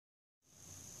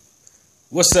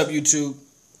What's up, YouTube?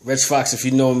 Red Fox if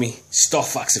you know me, Star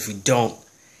Fox if you don't.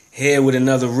 Here with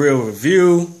another real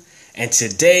review. And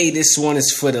today, this one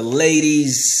is for the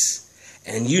ladies.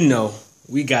 And you know,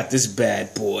 we got this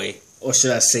bad boy, or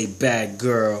should I say bad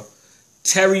girl,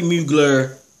 Thierry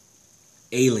Mugler,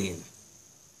 Alien.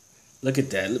 Look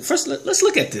at that. First, let's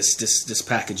look at this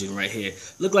packaging right here.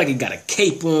 Look like it got a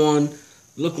cape on.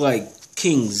 Look like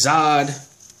King Zod.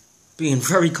 Being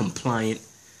very compliant.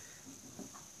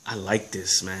 I like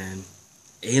this, man.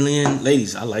 Alien,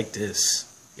 ladies, I like this.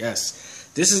 Yes,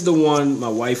 this is the one my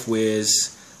wife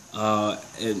wears,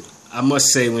 and I must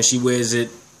say, when she wears it,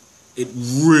 it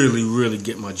really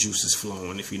get my juices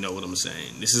flowing. If you know what I'm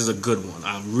saying, this is a good one.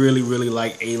 I really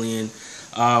like Alien.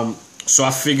 So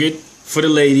I figured for the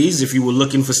ladies, if you were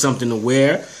looking for something to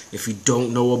wear, if you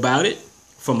don't know about it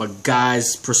from a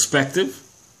guy's perspective,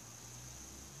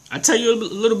 I tell you a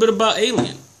little bit about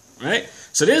Alien, right?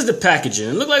 So there's the packaging.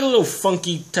 It looked like a little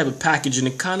funky type of packaging.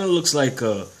 It kind of looks like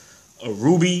a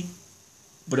ruby,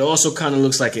 but it also kind of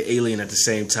looks like an alien at the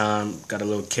same time. Got a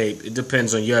little cape. It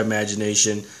depends on your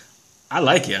imagination. I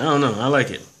like it. I don't know. I like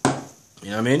it. You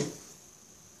know what I mean?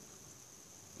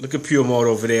 Look at Pure Mode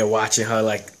over there watching her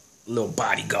like a little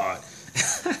bodyguard.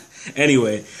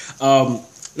 Anyway,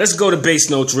 let's go to base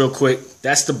notes real quick.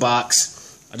 That's the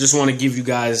box. I just want to give you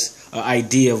guys an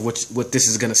idea of what this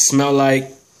is going to smell like.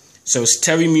 So it's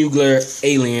Thierry Mugler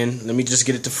Alien. Let me just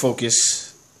get it to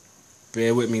focus.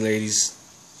 Bear with me, ladies.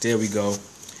 There we go.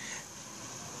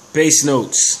 Base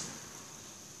notes.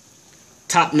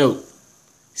 Top note,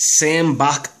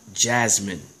 Sandbach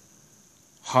Jasmine.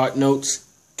 Heart notes,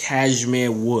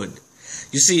 Cashmere Wood.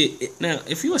 You see, now,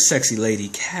 if you're a sexy lady,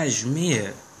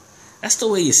 cashmere, that's the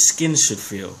way your skin should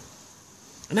feel.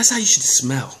 And that's how you should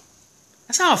smell.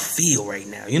 That's how I feel right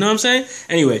now. You know what I'm saying?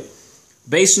 Anyway.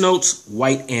 Base notes,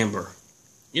 white amber.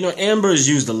 You know, amber is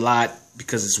used a lot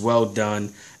because it's well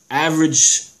done.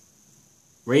 Average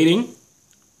rating,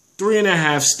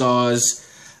 3.5 stars.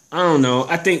 I don't know.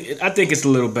 I think it's a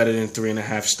little better than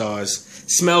 3.5 stars.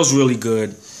 Smells really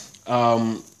good.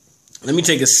 Let me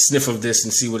take a sniff of this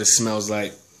and see what it smells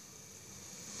like.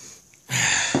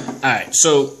 Alright,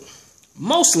 so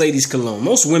most ladies' cologne,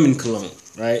 most women cologne,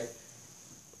 right?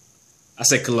 I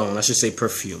say cologne, I should say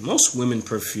perfume. Most women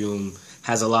perfume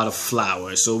has a lot of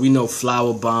flowers. So we know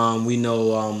Flower Bomb. We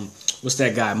know, what's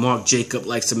that guy? Marc Jacob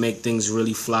likes to make things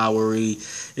really flowery,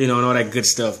 you know, and all that good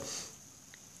stuff.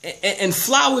 And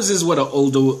flowers is what an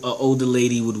older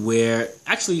lady would wear.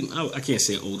 Actually, I can't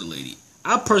say older lady.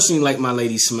 I personally like my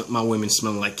women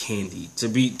smelling like candy. To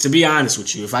be honest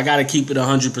with you, if I gotta keep it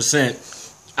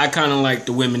 100%, I kind of like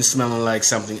the women smelling like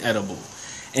something edible.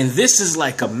 And this is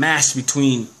like a mash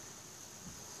between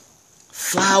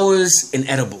flowers and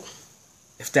edible,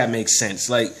 if that makes sense.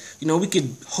 Like, you know, we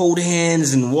could hold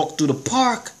hands and walk through the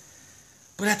park,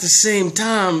 but at the same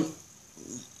time,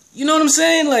 you know what I'm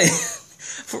saying? Like,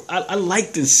 I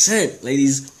like this scent,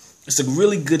 ladies. It's a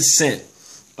really good scent.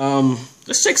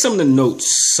 Let's check some of the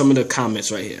notes, some of the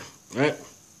comments right here, right?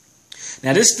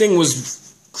 Now, this thing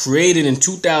was created in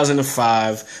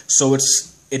 2005, so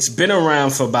it's been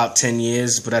around for about 10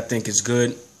 years, but I think it's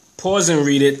good. Pause and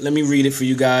read it. Let me read it for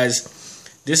you guys.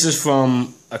 This is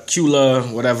from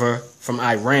Akula, whatever, from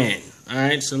Iran.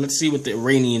 Alright, so let's see what the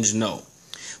Iranians know.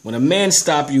 When a man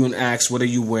stops you and asks, what are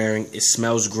you wearing? It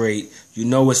smells great. You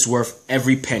know it's worth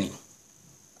every penny.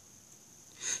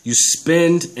 You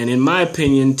spend, and in my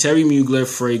opinion, Thierry Mugler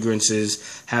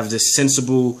fragrances have this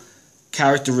sensible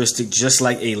characteristic just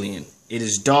like Alien. It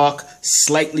is dark,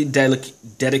 slightly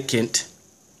delicate.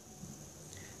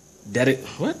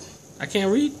 What? I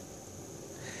can't read.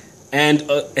 And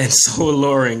so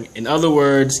alluring. In other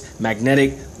words,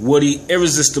 magnetic, woody,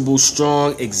 irresistible,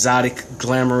 strong, exotic,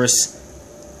 glamorous.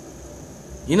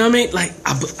 You know what I mean? Like,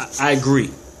 I agree.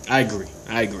 I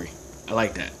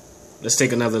like that. Let's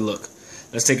take another look.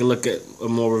 Let's take a look at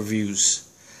more reviews.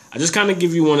 I just kind of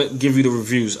give you the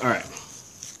reviews. All right.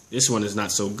 This one is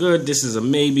not so good. This is a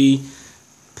maybe.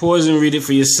 Pause and read it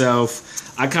for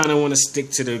yourself. I kind of want to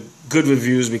stick to the good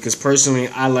reviews because personally,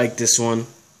 I like this one.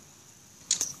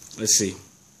 Let's see.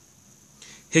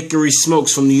 Hickory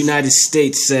Smokes from the United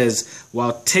States says,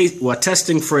 while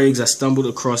testing frags, I stumbled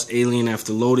across Alien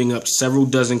after loading up several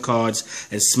dozen cards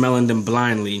and smelling them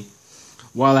blindly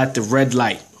while at the red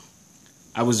light.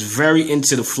 I was very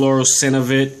into the floral scent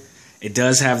of it. It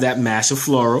does have that mash of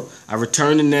floral. I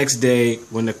returned the next day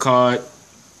with the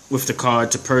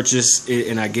card to purchase it,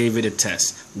 and I gave it a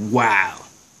test. Wow.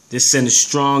 This scent is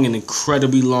strong and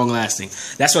incredibly long lasting.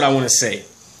 That's what I want to say.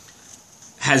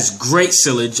 Has great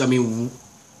sillage. I mean,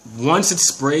 once it's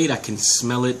sprayed, I can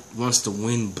smell it. Once the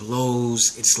wind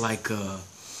blows, it's like a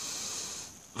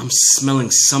I'm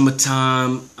smelling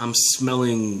summertime. I'm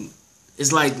smelling,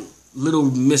 it's like little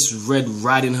Miss Red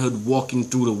Riding Hood walking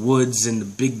through the woods and the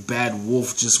big bad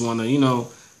wolf just want to,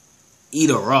 eat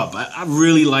her up. I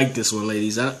really like this one,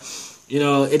 ladies.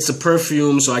 It's a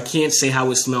perfume, so I can't say how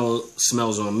it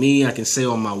smells on me. I can say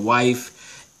on my wife.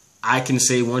 I can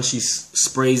say once she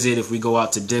sprays it, if we go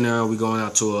out to dinner, we're going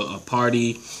out to a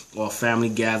party or a family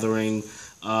gathering,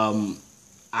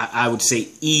 I would say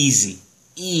easy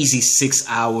 6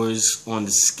 hours on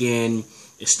the skin.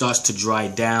 It starts to dry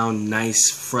down, nice,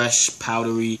 fresh,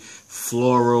 powdery,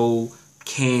 floral,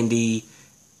 candy.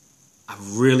 I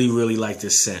really, really like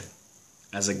this scent.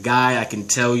 As a guy, I can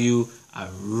tell you, I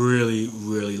really,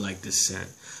 really like this scent.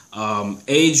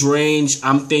 Age range,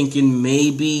 I'm thinking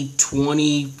maybe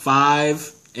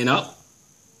 25 and up.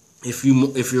 If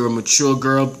you're a mature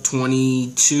girl,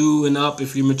 22 and up.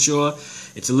 If you're mature,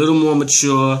 it's a little more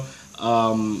mature.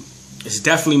 It's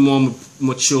definitely more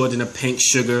mature than a Pink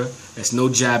Sugar. That's no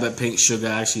jab at Pink Sugar.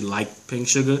 I actually like Pink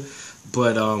Sugar,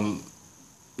 but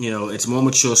it's more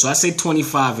mature. So I say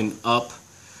 25 and up.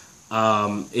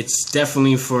 It's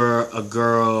definitely for a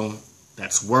girl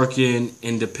that's working,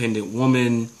 independent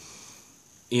woman.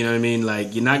 You know what I mean?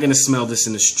 Like, you're not going to smell this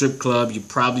in a strip club. You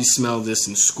probably smell this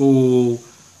in school,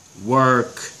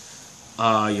 work.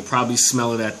 You probably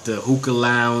smell it at the hookah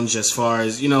lounge. As far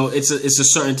as, it's a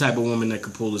certain type of woman that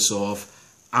could pull this off.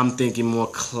 I'm thinking more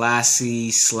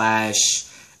classy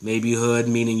 / maybe hood,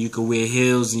 meaning you can wear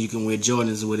heels and you can wear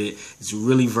Jordans with it. It's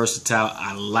really versatile.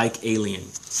 I like Alien.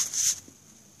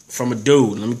 From a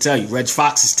dude, let me tell you, Reg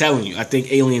Fox is telling you, I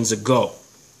think Alien's a go.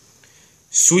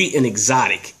 Sweet and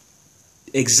exotic.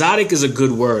 Exotic is a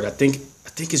good word. I think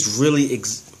it's really I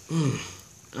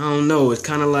don't know. It's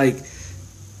kind of like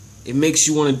it makes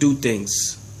you want to do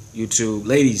things. YouTube,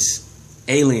 ladies,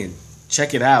 Alien,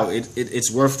 check it out.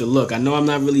 It's worth the look. I know I'm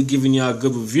not really giving y'all a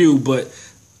good review, but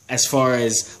as far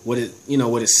as what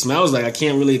it smells like, I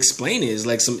can't really explain it. It's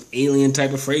like some alien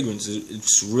type of fragrance.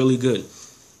 It's really good.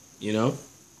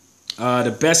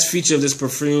 The best feature of this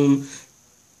perfume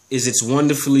is its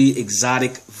wonderfully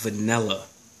exotic vanilla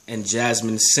and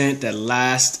jasmine scent that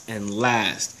lasts and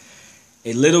lasts.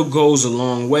 A little goes a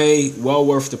long way, well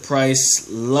worth the price.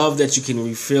 Love that you can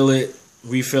refill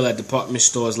at department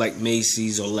stores like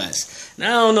Macy's or less. Now,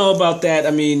 I don't know about that.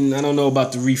 I mean, I don't know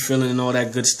about the refilling and all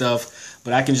that good stuff,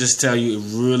 but I can just tell you it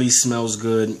really smells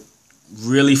good,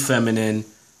 really feminine,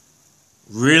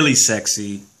 really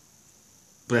sexy,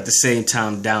 but at the same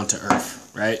time down to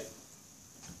earth, right?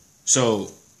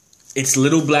 So it's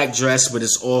little black dress, but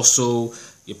it's also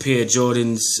your pair of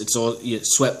Jordans, it's all your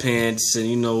sweatpants and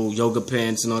yoga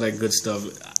pants and all that good stuff.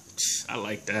 I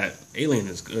like that. Alien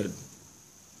is good.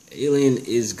 Alien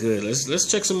is good. Let's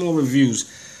check some more reviews.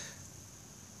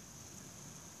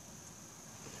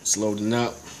 It's loading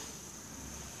up.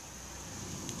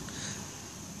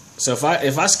 So if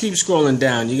I keep scrolling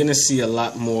down, you're gonna see a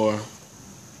lot more.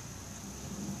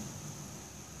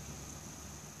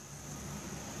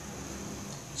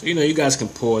 So you guys can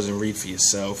pause and read for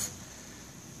yourself.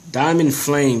 Diamond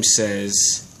Flame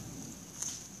says,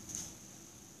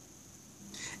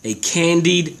 a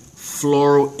candied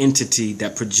floral entity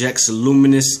that projects a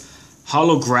luminous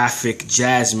holographic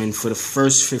jasmine for the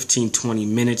first 15-20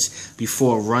 minutes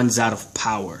before it runs out of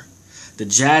power. The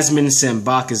jasmine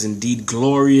sambac is indeed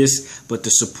glorious, but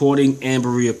the supporting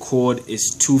ambery accord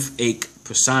is toothache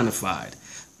personified.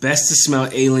 Best to smell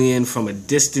Alien from a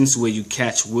distance where you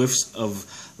catch whiffs of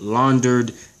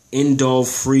laundered,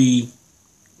 indole-free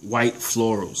white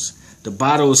florals. The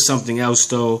bottle is something else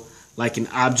though, like an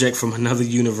object from another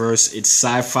universe. It's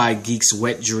sci-fi geek's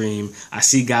wet dream. I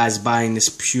see guys buying this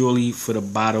purely for the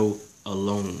bottle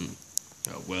alone.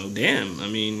 Well, damn. I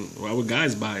mean, why would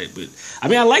guys buy it? But I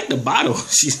mean, I like the bottle.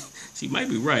 She might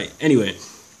be right. Anyway,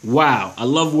 wow. I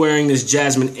love wearing this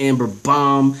Jasmine Amber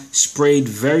Bomb, sprayed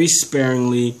very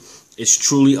sparingly. It's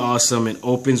truly awesome and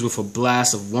opens with a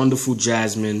blast of wonderful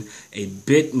jasmine, a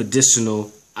bit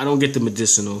medicinal. I don't get the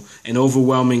medicinal, and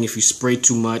overwhelming if you spray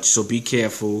too much, so be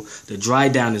careful. The dry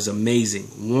down is amazing.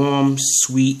 Warm,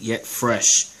 sweet, yet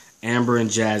fresh. Amber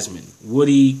and jasmine.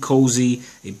 Woody, cozy,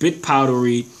 a bit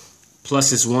powdery,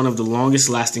 plus it's one of the longest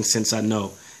lasting scents I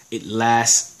know. It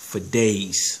lasts for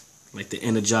days, like the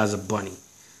Energizer Bunny.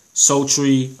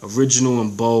 Sultry, original,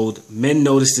 and bold. Men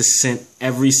notice this scent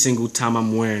every single time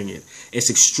I'm wearing it. It's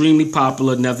extremely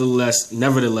popular, nevertheless,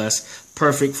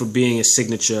 perfect for being a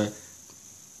signature.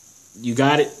 You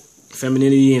got it.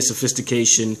 Femininity and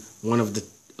sophistication, one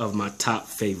of my top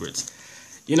favorites.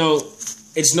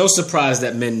 It's no surprise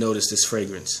that men notice this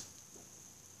fragrance.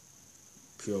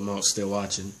 Pure Malt still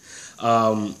watching.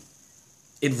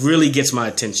 it really gets my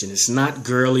attention. It's not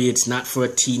girly. It's not for a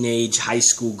teenage high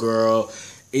school girl.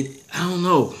 I don't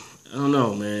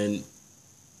know, man.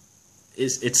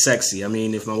 It's sexy. I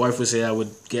mean, if my wife was here, I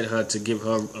would get her to give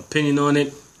her opinion on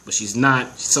it, but she's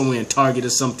not. She's somewhere in Target or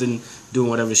something doing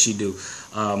whatever she do.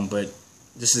 But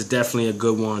this is definitely a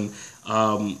good one.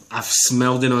 I've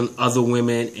smelled it on other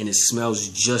women, and it smells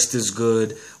just as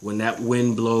good. When that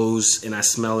wind blows and I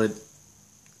smell it,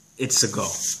 it's a go.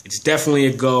 It's definitely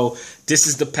a go. This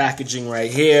is the packaging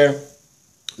right here.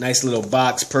 Nice little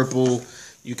box, purple.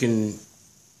 You can,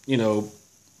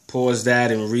 pause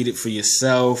that and read it for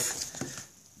yourself.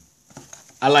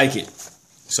 I like it.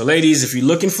 So ladies, if you're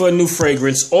looking for a new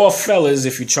fragrance, or fellas,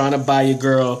 if you're trying to buy your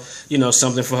girl,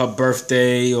 something for her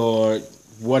birthday or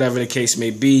whatever the case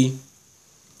may be,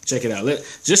 check it out.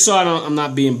 Just so I'm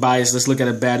not being biased, let's look at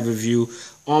a bad review.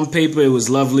 On paper, it was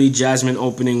lovely. Jasmine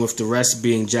opening with the rest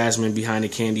being jasmine behind the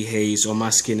candy haze. On my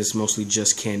skin, it's mostly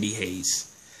just candy haze.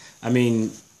 I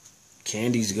mean,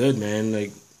 candy's good, man.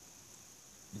 Like,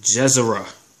 Jezera.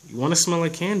 You want to smell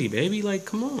like candy, baby? Like,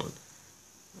 come on.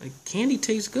 Like, candy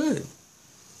tastes good.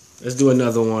 Let's do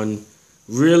another one.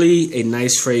 Really a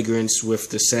nice fragrance with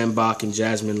the Sambac and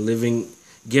jasmine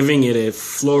giving it a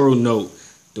floral note.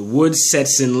 The wood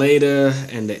sets in later,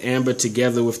 and the amber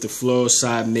together with the floral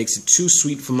side makes it too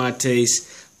sweet for my taste,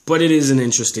 but it is an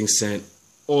interesting scent,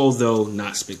 although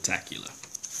not spectacular.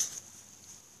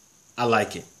 I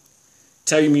like it.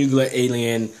 Thierry Mugler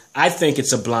Alien. I think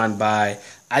it's a blind buy.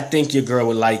 I think your girl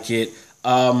would like it.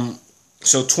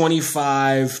 So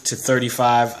 25 to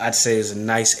 35, I'd say, is a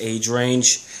nice age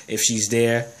range if she's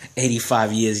there.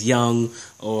 85 years young,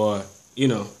 or,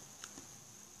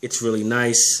 it's really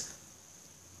nice.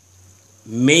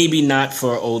 Maybe not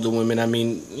for older women. I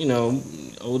mean,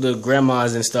 older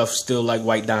grandmas and stuff still like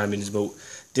white diamonds, but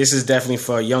this is definitely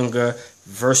for a younger,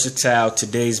 versatile,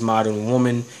 today's modern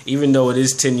woman. Even though it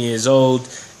is 10 years old,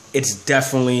 it's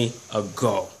definitely a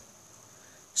go.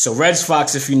 So Red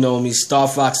Fox if you know me, Star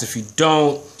Fox if you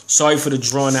don't. Sorry for the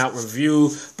drawn out review,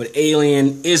 but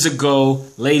Alien is a go.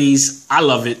 Ladies, I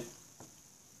love it.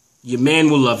 Your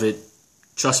man will love it.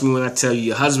 Trust me when I tell you,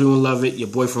 your husband will love it, your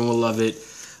boyfriend will love it.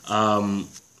 And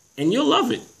you'll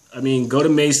love it. I mean, go to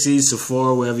Macy's,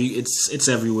 Sephora, wherever it's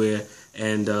everywhere,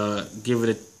 and give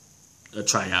it a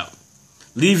try out.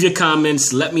 Leave your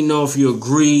comments. Let me know if you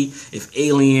agree, if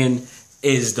Alien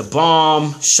is the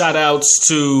bomb. Shout outs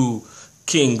to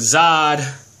King Zod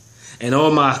and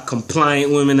all my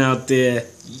compliant women out there.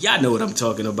 Y'all know what I'm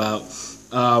talking about.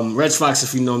 Red Fox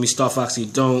if you know me, Star Fox if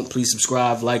you don't. Please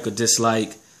subscribe, like, or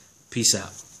dislike. Peace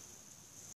out.